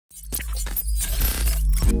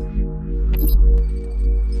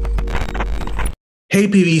Hey,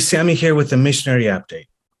 PV, Sammy here with the missionary update.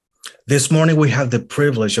 This morning, we have the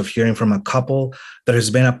privilege of hearing from a couple that has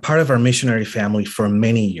been a part of our missionary family for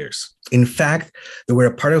many years. In fact, they were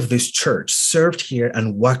a part of this church, served here,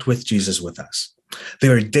 and walked with Jesus with us. They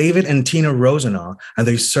are David and Tina Rosenau, and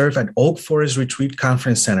they serve at Oak Forest Retreat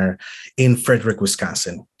Conference Center in Fredrick,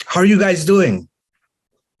 Wisconsin. How are you guys doing?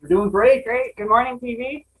 We're doing great. Great. Good morning,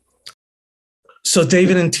 PV. So,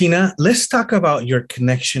 David and Tina, let's talk about your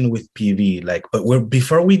connection with PV.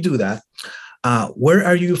 Before we do that, where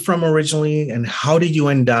are you from originally, and how did you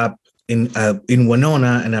end up in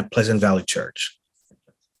Winona and at Pleasant Valley Church?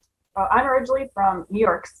 I'm originally from New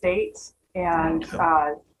York State, and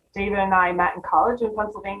David and I met in college in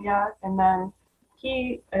Pennsylvania, and then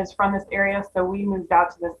he is from this area, so we moved out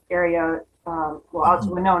to this area, out to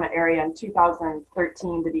Winona area in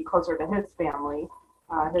 2013 to be closer to his family.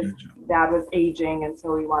 His dad was aging, and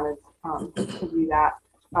so we wanted to do that.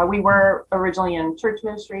 We were originally in church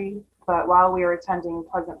ministry, but while we were attending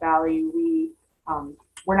Pleasant Valley, we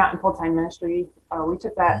were not in full-time ministry. We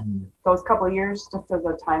took those couple of years just as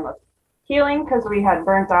a time of healing because we had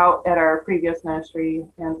burnt out at our previous ministry,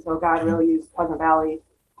 and so God really used Pleasant Valley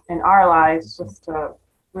in our lives just to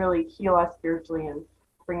really heal us spiritually and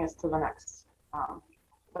bring us to the next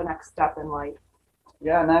step in life.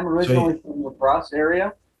 Yeah, and I'm originally from the Cross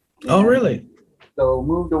area. Oh, really? So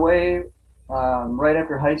moved away right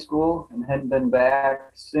after high school and hadn't been back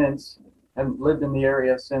since. Haven't lived in the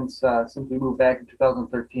area since we moved back in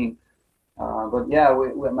 2013. But yeah,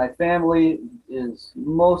 my family is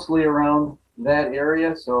mostly around that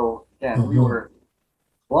area. So again, we were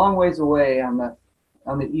a long ways away on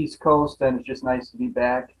the East Coast, and it's just nice to be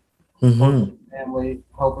back. With family,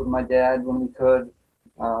 help with my dad when we could,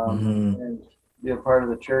 and be a part of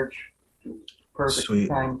the church. Perfect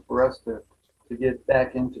time for us to get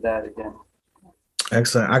back into that again.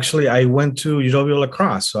 Excellent. Actually, I went to UW La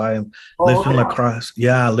Crosse, so I lived in La Crosse.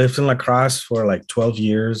 Yeah, I lived in La Crosse for like 12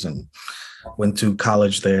 years and went to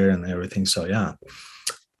college there and everything. So yeah,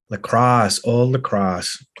 La Crosse, old La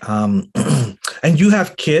Crosse. And you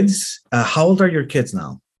have kids. How old are your kids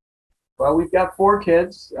now? Well, we've got 4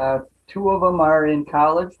 kids. 2 of them are in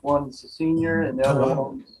college. One's a senior, and the other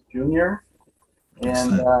one's junior.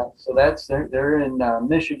 And so they're in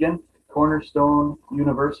Michigan, Cornerstone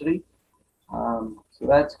University. So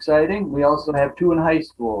that's exciting. We also have 2 in high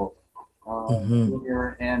school,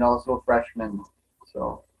 junior and also freshman.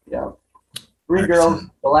 So yeah, 3 girls.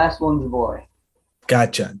 The last one's a boy.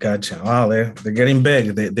 Gotcha. Wow, they're getting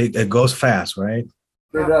big. It goes fast, right?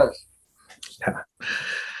 It does. Yeah.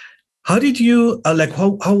 How did you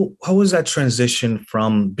how was that transition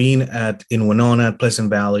from being in Winona at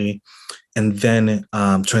Pleasant Valley and then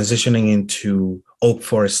transitioning into Oak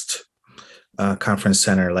Forest Conference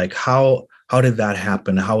Center? Like how did that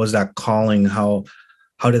happen? How was that calling? How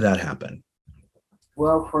did that happen?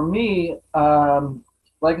 Well, for me,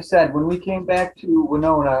 like I said, when we came back to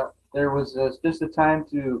Winona, there was just a time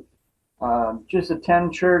to just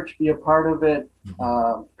attend church, be a part of it,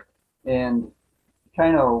 and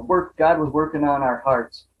kind of work. God was working on our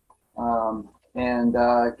hearts.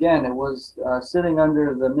 Again, it was sitting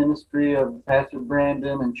under the ministry of Pastor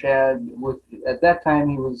Brandon and Chad. At that time,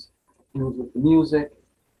 he was with the music,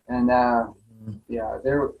 and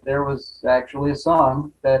there was actually a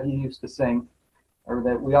song that he used to sing, or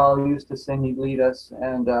that we all used to sing. He'd lead us,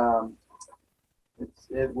 and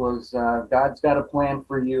it was God's got a plan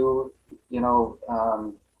for you. You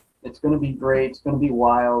know, it's going to be great. It's going to be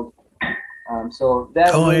wild. So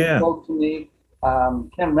that really spoke to me.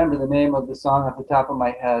 Can't remember the name of the song off the top of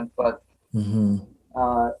my head, but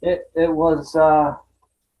it was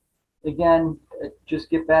again, just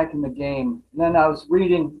get back in the game. And then I was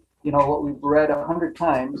reading, what we've read 100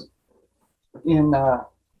 times in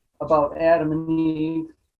about Adam and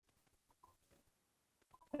Eve,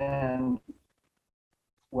 and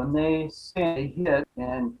when they sinned,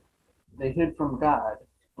 they hid from God.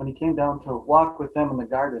 When he came down to walk with them in the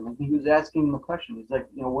garden, and he was asking them a question. He's like,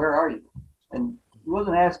 where are you? And he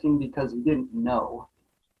wasn't asking because he didn't know.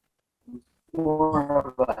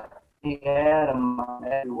 More of a, hey, Adam,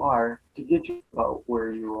 as you are, to get you about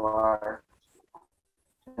where you are.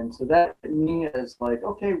 And so that to me is like,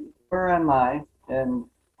 okay, where am I? And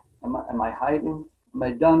am I hiding? Am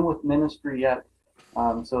I done with ministry yet?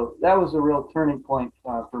 So that was a real turning point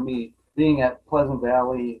for me, being at Pleasant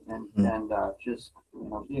Valley and just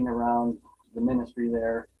being around the ministry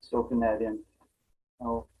there, soaking that in.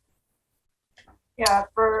 So, yeah,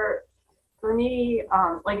 for me,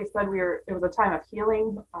 like I said, it was a time of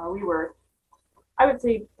healing. We were, I would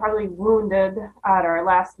say, probably wounded at our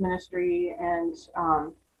last ministry, and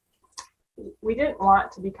we didn't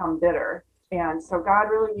want to become bitter. And so God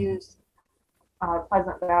really used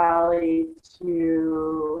Pleasant Valley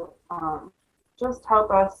to just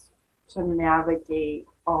help us to navigate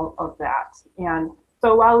all of that. And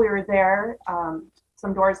so while we were there,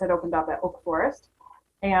 some doors had opened up at Oak Forest,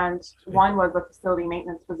 and one was a facility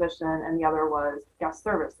maintenance position and the other was guest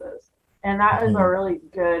services. And that is a really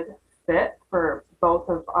good fit for both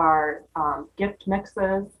of our gift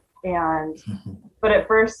mixes. And but at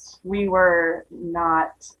first we were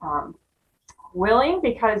not willing,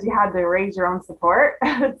 because you had to raise your own support.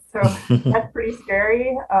 So that's pretty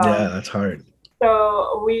scary. Yeah, that's hard.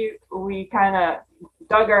 So we kind of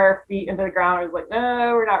dug our feet into the ground. It was like,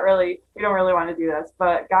 no, we don't really want to do this.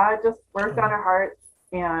 But God just worked on our hearts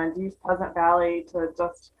and used Pleasant Valley to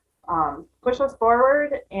just push us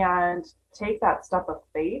forward and take that step of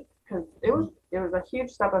faith, because it was a huge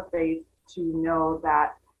step of faith to know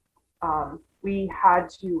that we had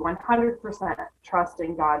to 100% trust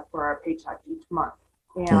in God for our paycheck each month.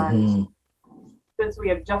 And since we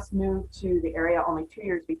had just moved to the area only 2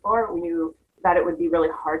 years before, we knew that it would be really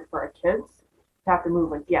hard for our kids to have to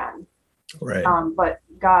move again. Right. But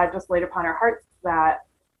God just laid upon our hearts that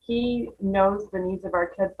He knows the needs of our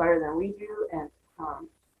kids better than we do, and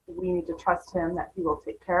we need to trust Him that He will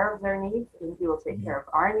take care of their needs and He will take care of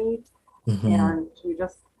our needs. And we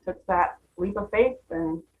just took that leap of faith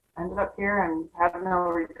and ended up here and have no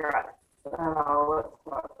regrets at all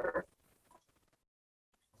whatsoever.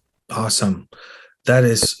 Awesome. That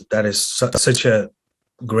is such a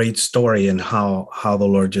great story, and how the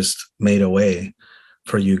Lord just made a way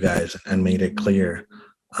for you guys and made it clear.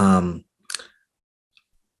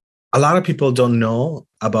 A lot of people don't know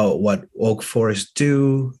about what Oak Forest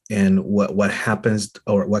do and what happens,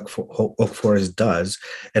 or what Oak Forest does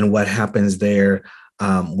and what happens there,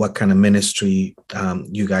 what kind of ministry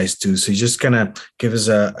you guys do. So you're just gonna give us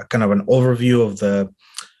a kind of an overview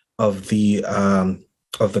of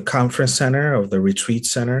the conference center, of the retreat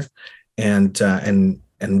center,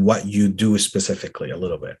 and what you do specifically a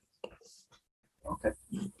little bit. Okay.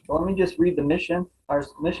 Well, let me just read our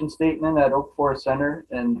mission statement at Oak Forest Center,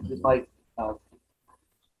 and it might help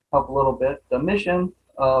a little bit. The mission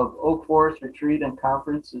of Oak Forest Retreat and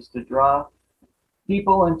Conference is to draw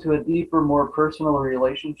people into a deeper, more personal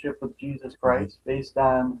relationship with Jesus Christ based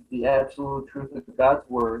on the absolute truth of God's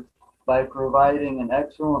Word, by providing an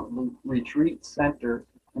excellent retreat center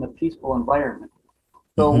in a peaceful environment.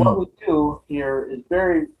 So what we do here is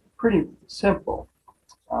pretty simple.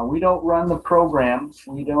 We don't run the program.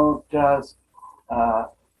 We don't just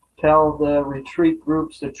tell the retreat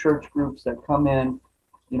groups, the church groups that come in,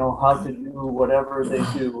 how to do whatever they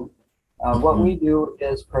do. What we do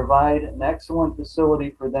is provide an excellent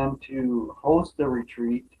facility for them to host a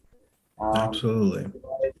retreat. Absolutely.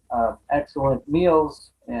 Provide, excellent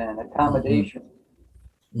meals and accommodation.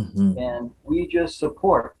 And we just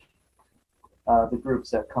support the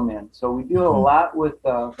groups that come in. So we do a lot with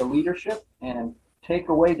the leadership and take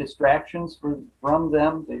away distractions from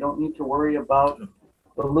them. They don't need to worry about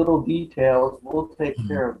the little details. We'll take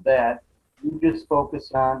care of that. You just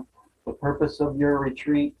focus on the purpose of your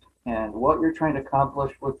retreat and what you're trying to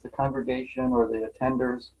accomplish with the congregation or the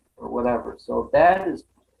attenders or whatever. So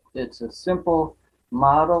it's a simple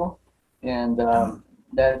model, and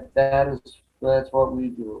that's what we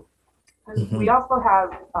do. We also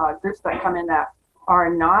have groups that come in that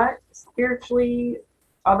are not spiritually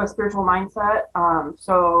of a spiritual mindset.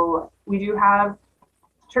 So we do have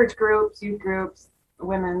church groups, youth groups,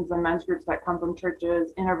 women's and men's groups that come from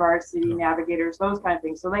churches, InterVarsity, Navigators, those kind of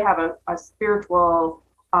things. So they have a spiritual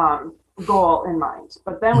goal in mind.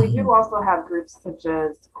 But then we do also have groups such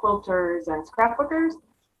as quilters and scrapbookers.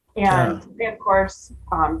 And they, of course,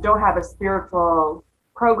 don't have a spiritual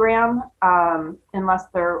program unless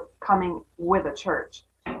they're coming with a church.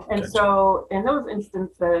 And so in those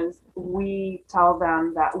instances, we tell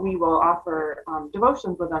them that we will offer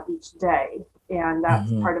devotions with them each day. And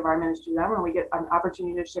that's part of our ministry then, when we get an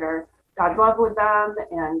opportunity to share God's love with them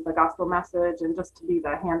and the gospel message, and just to be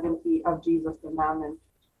the hands and feet of Jesus in them,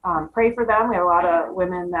 and pray for them. We have a lot of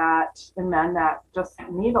women and men that just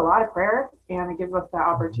need a lot of prayer, and it gives us that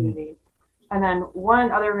opportunity. And then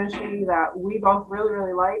one other ministry that we both really,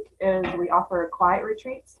 really like is we offer quiet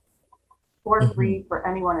retreats for free for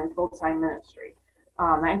anyone in full-time ministry.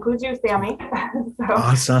 That includes you, Sammy. So,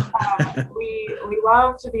 awesome. we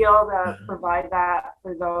love to be able to provide that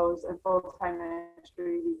for those in full-time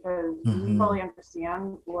ministry, because we fully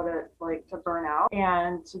understand what it's like to burn out,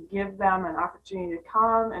 and to give them an opportunity to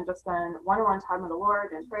come and just spend one-on-one time with the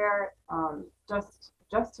Lord in prayer, just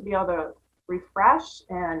to be able to refresh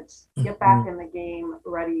and get back in the game,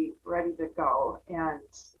 ready to go. And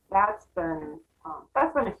that's been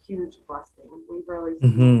that's been a huge blessing. We've really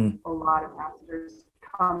Mm-hmm. seen a lot of pastors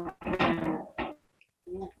come in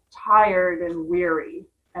tired and weary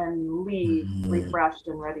and leave Mm-hmm. refreshed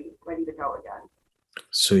and ready to go again.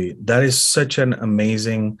 Sweet. That is such an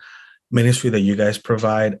amazing ministry that you guys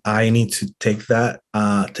provide. I need to take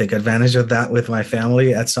advantage of that with my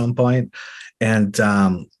family at some point. And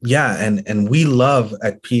yeah, and we love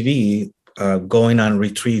at PV going on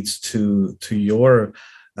retreats to your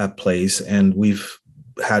place, and we've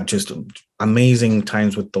had just amazing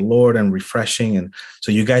times with the Lord and refreshing. And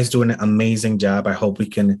so you guys do an amazing job. I hope we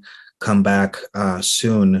can come back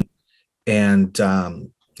soon. And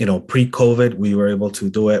pre-COVID, we were able to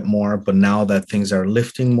do it more, but now that things are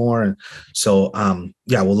lifting more, and so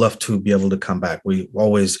yeah, we'll love to be able to come back. We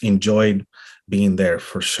always enjoyed being there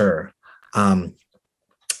for sure.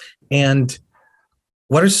 And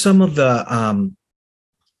what are some of the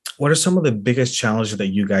biggest challenges that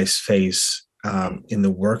you guys face in the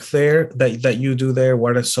work there that you do there?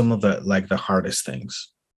 What are some of the hardest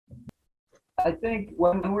things? I think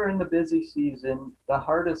when we're in the busy season, the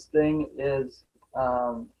hardest thing is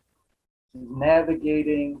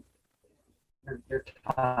navigating your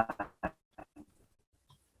time.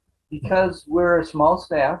 Because we're a small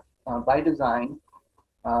staff by design,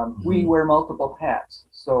 we wear multiple hats.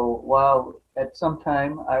 So while at some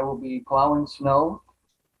time I will be plowing snow,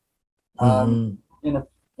 in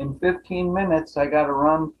 15 minutes I got to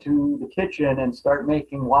run to the kitchen and start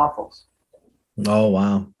making waffles. Oh,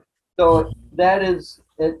 wow. So that is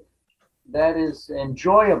it. That is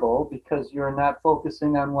enjoyable because you're not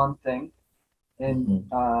focusing on one thing. In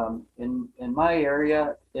my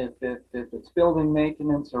area, if it's building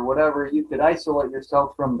maintenance or whatever, you could isolate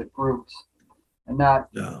yourself from the groups and not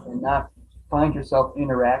find yourself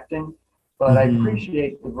interacting. But I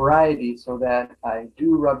appreciate the variety so that I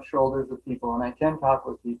do rub shoulders with people and I can talk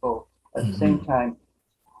with people at the same time,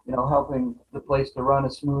 helping the place to run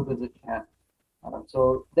as smooth as it can.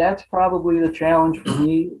 So that's probably the challenge for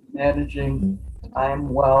me, managing time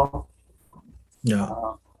well. Yeah.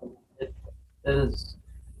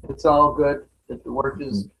 It's all good. That the work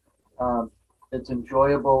is it's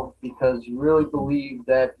enjoyable because you really believe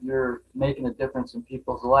that you're making a difference in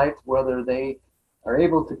people's life, whether they are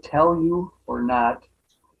able to tell you or not.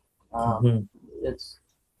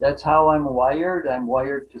 That's how I'm wired. I'm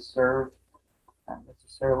wired to serve, not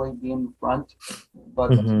necessarily be in front, but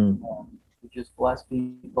to just bless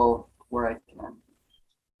people where I can.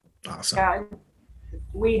 Awesome. Yeah,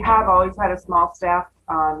 we have always had a small staff.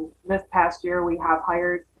 This past year, we have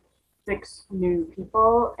hired 6 new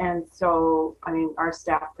people, and so our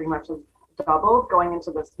staff pretty much has doubled going into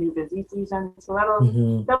this new busy season. So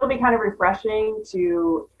that'll be kind of refreshing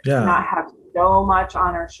to not have so much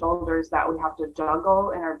on our shoulders that we have to juggle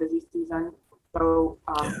in our busy season. So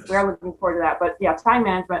we are looking forward to that. But yeah, time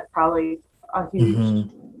management probably a huge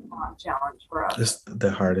challenge for us. It's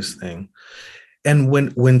the hardest thing. And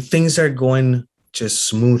when things are going just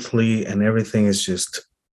smoothly and everything is just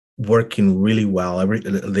working really well,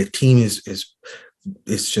 the team is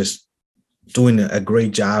just doing a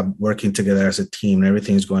great job working together as a team, and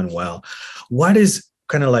everything's going well. What are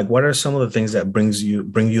some of the things that bring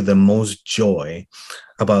you the most joy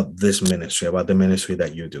about this ministry, about the ministry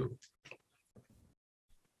that you do?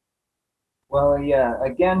 Well, yeah,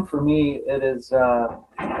 again, for me, it is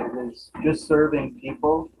just serving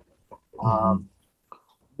people,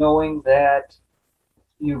 knowing that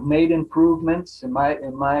you've made improvements in my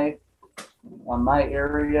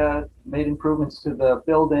area, made improvements to the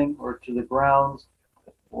building or to the grounds,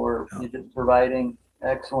 or you're just providing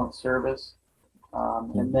excellent service,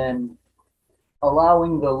 and then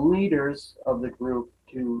allowing the leaders of the group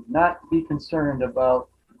to not be concerned about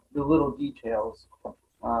the little details.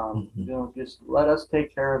 Just let us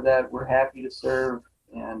take care of that. We're happy to serve,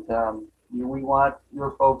 and we want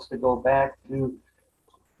your folks to go back to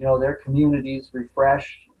their communities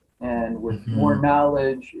refreshed and with more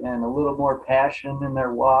knowledge and a little more passion in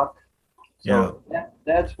their walk. So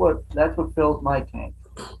that's what fills my tank.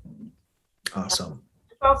 Awesome.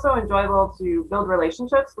 It's also enjoyable to build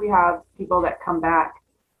relationships. We have people that come back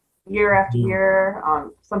year after year.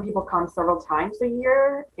 Some people come several times a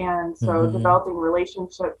year, and so developing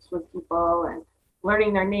relationships with people and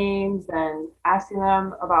learning their names and asking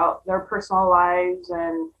them about their personal lives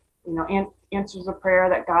and answers of prayer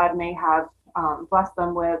that God may have blessed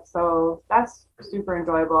them with. So that's super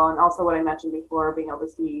enjoyable. And also what I mentioned before, being able to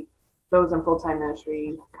see those in full-time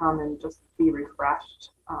ministry come and just be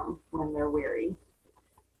refreshed when they're weary.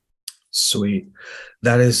 Sweet.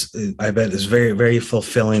 That is, I bet it's very, very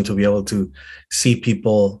fulfilling to be able to see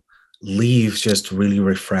people leave just really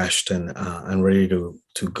refreshed and ready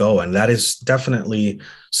to go. And that is definitely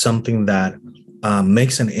something that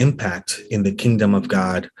makes an impact in the kingdom of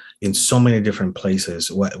God in so many different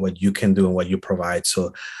places, what you can do and what you provide.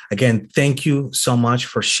 So again, thank you so much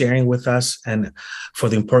for sharing with us and for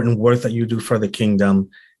the important work that you do for the kingdom.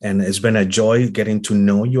 And it's been a joy getting to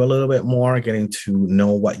know you a little bit more, getting to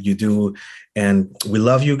know what you do. And we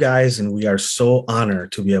love you guys, and we are so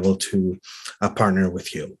honored to be able to partner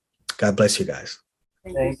with you. God bless you guys.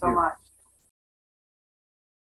 Thank you so much.